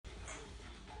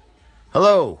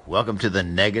Hello, welcome to the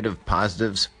Negative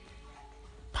Positives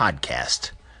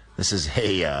podcast. This is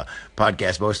a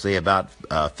podcast mostly about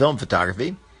film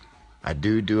photography. I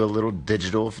do a little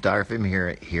digital photography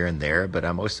here and there, but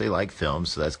I mostly like film,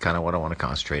 so that's kind of what I want to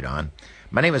concentrate on.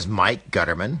 My name is Mike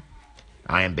Gutterman.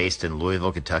 I am based in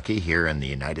Louisville, Kentucky, here in the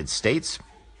United States.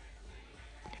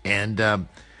 And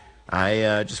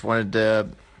I just wanted to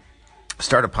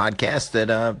start a podcast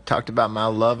that talked about my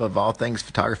love of all things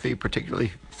photography,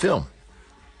 particularly film.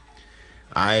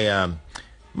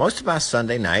 Most of my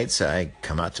Sunday nights, I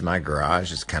come out to my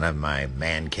garage. It's kind of my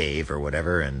man cave or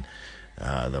whatever, and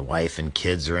the wife and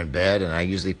kids are in bed, and I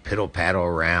usually piddle-paddle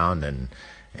around and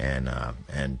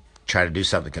try to do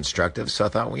something constructive. So I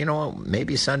thought, well, you know what,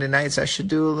 maybe Sunday nights I should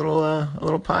do a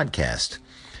little podcast.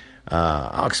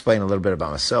 I'll explain a little bit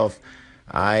about myself.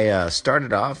 I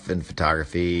started off in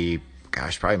photography,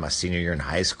 probably my senior year in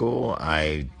high school.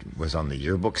 I was on the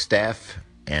yearbook staff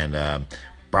and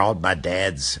borrowed my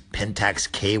dad's Pentax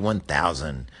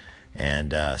K1000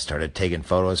 and started taking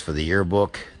photos for the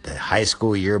yearbook, the high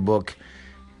school yearbook.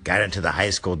 Got into the high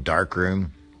school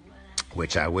darkroom,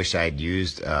 which I wish I had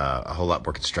used a whole lot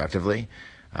more constructively.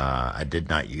 I did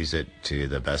not use it to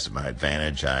the best of my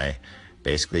advantage. I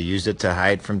basically used it to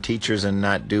hide from teachers and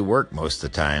not do work most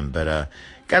of the time, but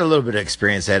got a little bit of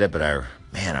experience at it. But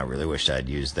I really wish I'd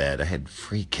used that. I had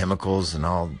free chemicals and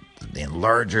all the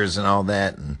enlargers and all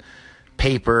that, and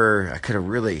paper. I could have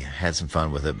really had some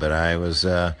fun with it, but I was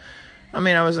a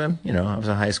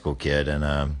high school kid, and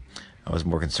I was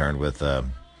more concerned with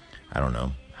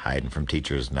hiding from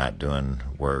teachers, not doing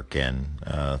work, and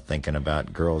thinking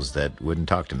about girls that wouldn't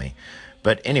talk to me.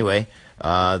 But anyway,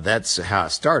 that's how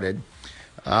it started.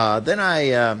 Then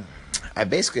I'm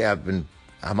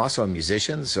also a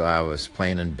musician, so I was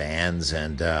playing in bands,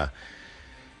 and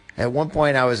at one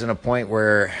point I was in a point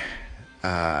where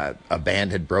a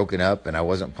band had broken up and I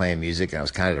wasn't playing music, and I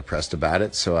was kind of depressed about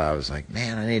it. So I was like,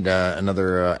 man, I need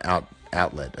another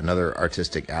outlet, another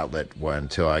artistic outlet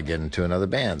until I get into another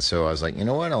band. So I was like, you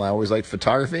know what? I always liked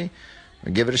photography.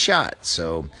 I'll give it a shot.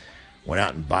 So went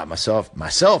out and bought myself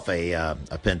a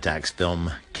Pentax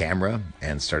film camera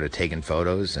and started taking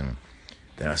photos. And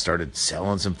then I started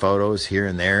selling some photos here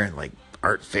and there, like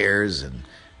art fairs and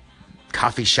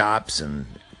coffee shops, and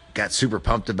got super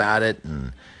pumped about it.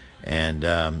 And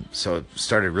so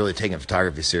started really taking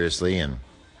photography seriously, and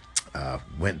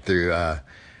went through a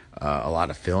lot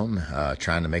of film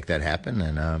trying to make that happen,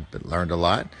 and but learned a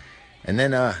lot. And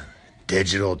then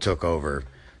digital took over.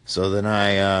 So then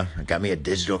I got me a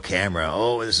digital camera.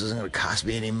 Oh, this isn't going to cost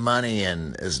me any money,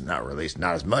 and it's not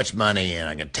as much money, and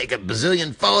I can take a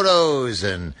bazillion photos.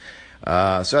 And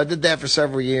so I did that for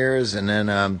several years, and then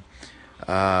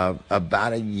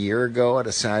about a year ago, I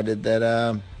decided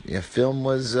that film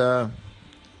was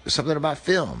something about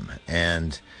film,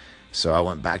 and so I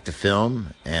went back to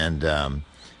film and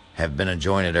have been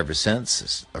enjoying it ever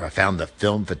since. I found the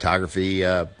film photography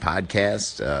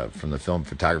podcast from the Film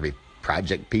Photography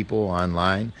Project people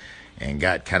online, and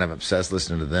got kind of obsessed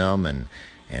listening to them,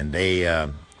 and they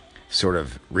sort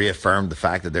of reaffirmed the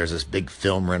fact that there's this big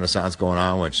film renaissance going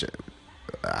on, which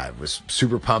I was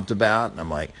super pumped about. And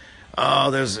I'm like, oh,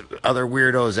 there's other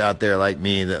weirdos out there like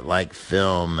me that like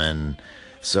film. And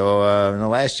so in the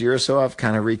last year or so, I've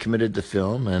kind of recommitted to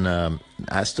film, and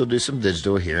I still do some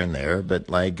digital here and there, but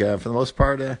for the most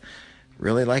part,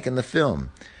 really liking the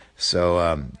film.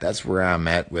 So that's where I'm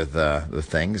at with the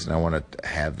things, and I want to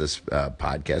have this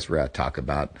podcast where I talk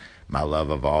about my love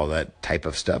of all that type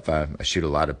of stuff. I shoot a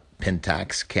lot of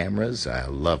Pentax cameras. I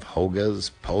love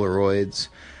Hogas, Polaroids,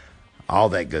 all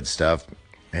that good stuff.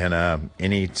 And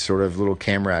any sort of little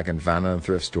camera I can find in a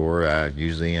thrift store, I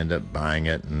usually end up buying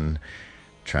it and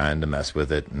trying to mess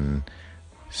with it and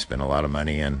spend a lot of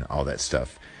money and all that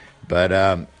stuff.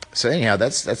 But so anyhow,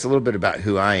 that's a little bit about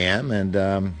who I am,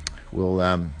 and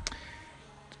we'll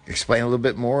explain a little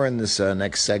bit more in this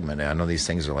next segment. I know these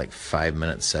things are like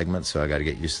 5-minute segments, so I got to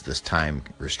get used to this time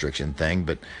restriction thing.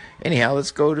 But anyhow,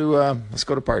 let's go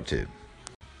to part 2.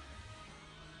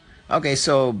 Okay,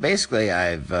 so basically,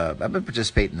 I've been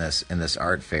participating in this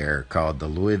art fair called the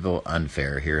Louisville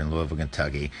Unfair here in Louisville,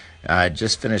 Kentucky. I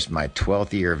just finished my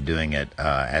 12th year of doing it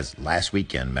as last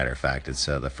weekend. Matter of fact, it's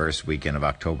the first weekend of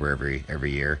October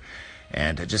every year,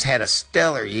 and I just had a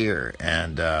stellar year,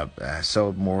 and I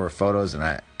sold more photos than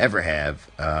I ever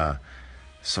have.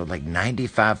 Sold like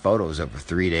 95 photos over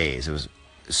 3 days. It was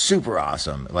super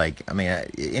awesome.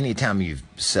 Anytime you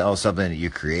sell something that you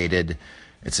created,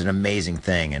 it's an amazing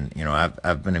thing. And,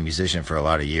 I've been a musician for a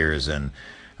lot of years, and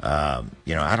I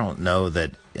don't know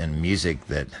that in music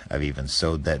that I've even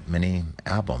sold that many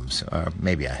albums, or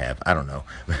maybe I have. I don't know,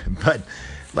 but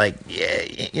like,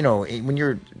 yeah, when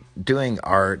you're doing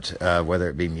art, whether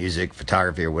it be music,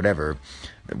 photography, or whatever,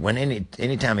 when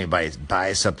anytime anybody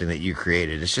buys something that you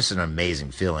created, it's just an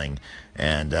amazing feeling,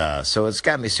 and so it's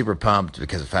got me super pumped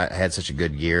because I had such a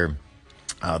good year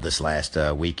this last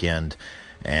weekend,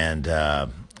 and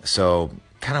so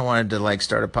kind of wanted to like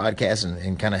start a podcast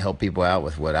and kind of help people out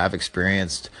with what I've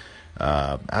experienced.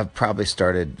 I've probably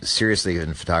started seriously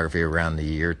in photography around the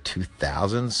year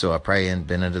 2000, so I've probably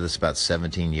been into this about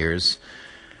 17 years,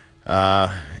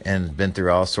 and been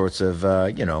through all sorts of,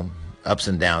 ups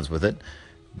and downs with it.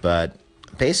 But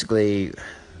basically,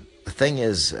 the thing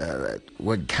is,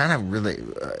 what kind of really,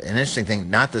 an interesting thing,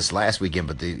 not this last weekend,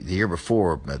 but the year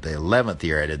before, the 11th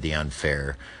year I did the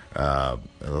Unfair, the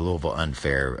Louisville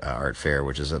Unfair Art Fair,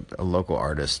 which is a local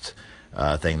artist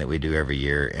thing that we do every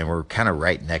year. And we're kind of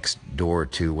right next door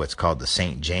to what's called the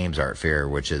St. James Art Fair,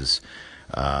 which is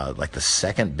like the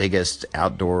second biggest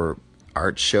outdoor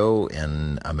art show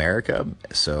in America.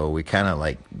 So we kind of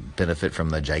like benefit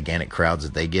from the gigantic crowds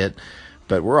that they get.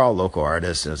 But we're all local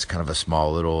artists, and it's kind of a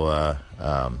small little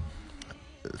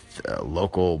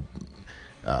local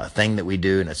thing that we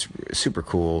do, and it's super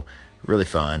cool, really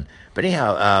fun. But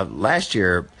anyhow, last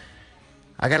year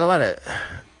I got a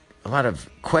lot of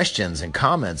questions and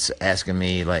comments asking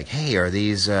me like, "Hey, are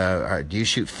these? Do you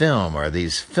shoot film? Are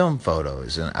these film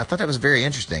photos?" And I thought that was very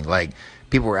interesting. Like,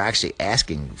 people were actually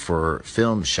asking for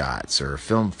film shots or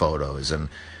film photos, and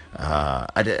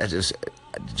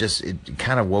it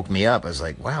kind of woke me up. I was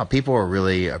like, wow, people are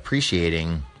really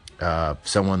appreciating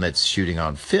someone that's shooting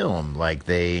on film. Like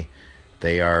they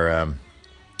are,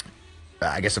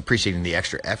 I guess, appreciating the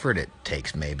extra effort it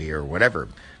takes, maybe, or whatever.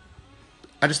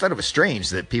 I just thought it was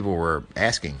strange that people were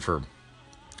asking for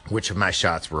which of my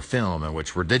shots were film and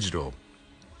which were digital.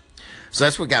 So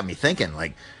that's what got me thinking,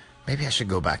 like, maybe I should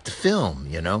go back to film,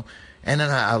 And then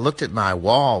I looked at my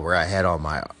wall where I had all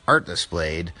my art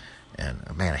displayed.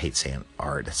 And man, I hate saying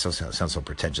art. It sounds so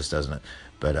pretentious, doesn't it?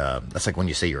 But that's like when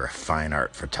you say you're a fine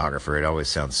art photographer. It always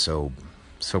sounds so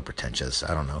pretentious.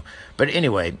 I don't know. But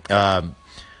anyway,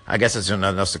 I guess there's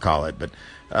nothing else to call it. But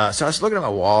so I was looking at my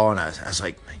wall, and I was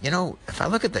like, if I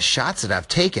look at the shots that I've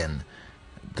taken,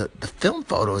 the film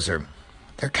photos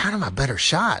they're kind of my better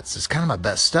shots. It's kind of my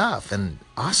best stuff, and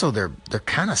also they're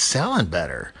kind of selling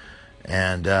better.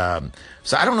 And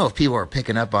so I don't know if people are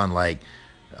picking up on like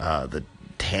the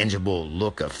tangible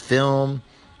look of film,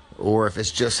 or if it's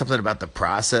just something about the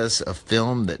process of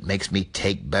film that makes me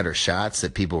take better shots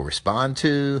that people respond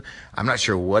to. I'm not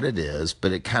sure what it is,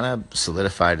 but it kind of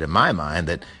solidified in my mind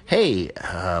that, hey,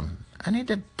 I need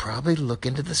to probably look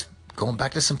into this, going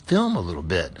back to some film a little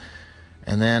bit.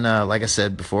 And then, like I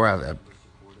said before, I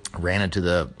ran into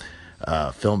the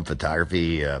film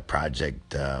photography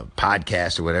project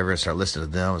podcast or whatever, and started listening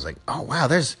to them. I was like, oh, wow,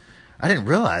 I didn't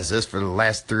realize this. For the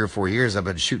last 3 or 4 years, I've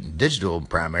been shooting digital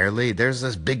primarily. There's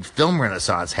this big film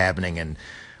renaissance happening, and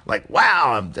like,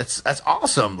 wow, that's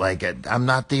awesome. Like, I'm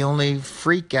not the only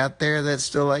freak out there that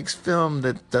still likes film,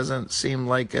 that doesn't seem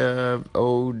like a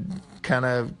old kind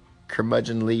of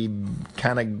curmudgeonly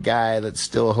kind of guy that's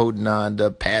still holding on to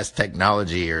past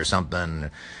technology or something.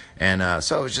 And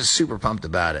so I was just super pumped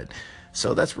about it.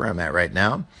 So that's where I'm at right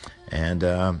now. And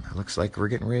it looks like we're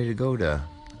getting ready to go to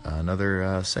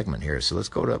another segment here. So let's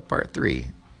go to part 3.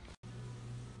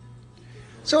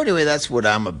 So anyway, that's what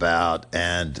I'm about.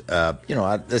 And, I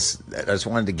just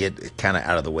wanted to get kind of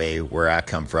out of the way where I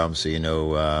come from,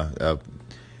 so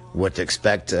what to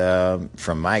expect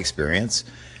from my experience.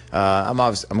 I'm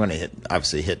going to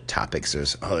obviously hit topics.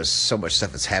 There's so much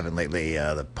stuff that's happened lately.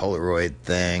 The Polaroid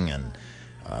thing, and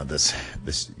this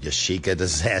Yashica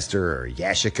disaster, or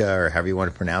Yashica, or however you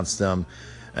want to pronounce them,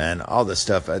 and all this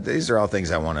stuff. These are all things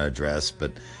I want to address,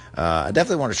 but I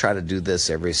definitely want to try to do this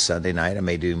every Sunday night. I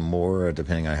may do more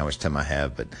depending on how much time I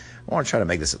have, but I want to try to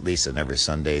make this at least an every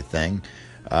Sunday thing.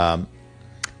 But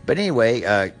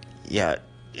anyway,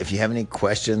 if you have any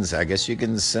questions, I guess you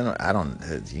can send.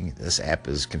 This app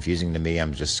is confusing to me.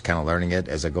 I'm just kind of learning it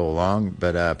as I go along.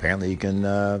 But apparently, you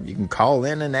can call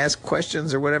in and ask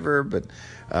questions or whatever. But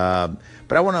I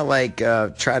want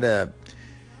to try to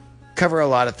cover a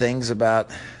lot of things about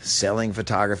selling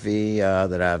photography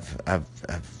that I've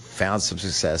found some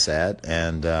success at,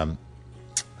 and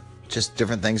just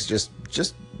different things.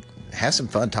 Just have some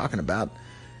fun talking about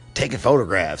taking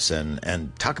photographs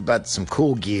and talk about some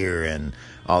cool gear and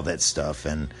all that stuff.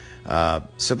 And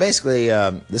So basically,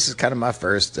 this is kind of my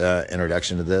first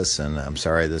introduction to this, and I'm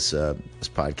sorry this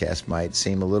podcast might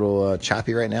seem a little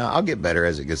choppy right now. I'll get better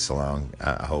as it gets along,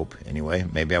 I hope, anyway.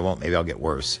 Maybe I won't. Maybe I'll get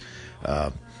worse.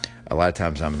 A lot of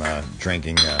times I'm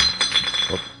drinking...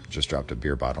 just dropped a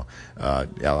beer bottle. Yeah,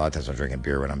 a lot of times I'm drinking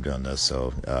beer when I'm doing this,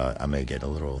 so I may get a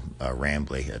little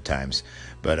rambly at times.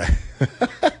 But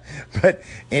but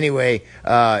anyway,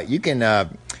 you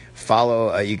can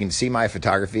follow. You can see my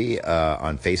photography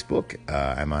on Facebook.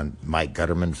 I'm on Mike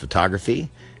Gutterman Photography,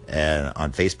 and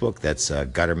on Facebook, that's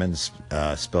Gutterman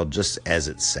spelled just as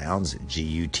it sounds,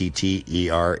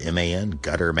 Gutterman,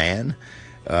 Gutterman.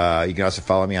 You can also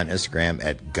follow me on Instagram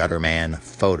at Gutterman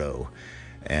Photo.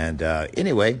 And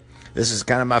anyway, this is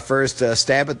kind of my first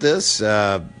stab at this.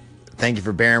 Thank you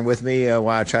for bearing with me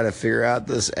while I try to figure out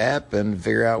this app and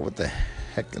figure out what the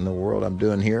heck in the world I'm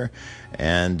doing here.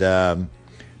 And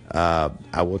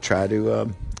I will try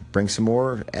to bring some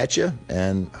more at you,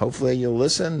 and hopefully you'll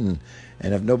listen.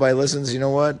 And if nobody listens, you know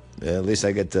what? At least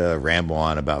I get to ramble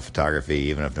on about photography,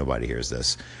 even if nobody hears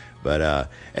this. But at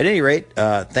any rate,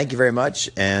 thank you very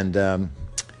much. And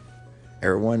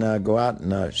everyone go out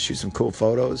and shoot some cool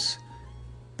photos.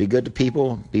 Be good to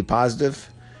people. Be positive.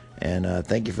 And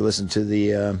thank you for listening to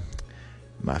the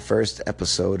my first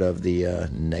episode of the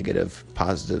Negative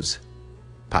Positives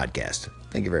podcast.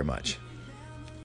 Thank you very much.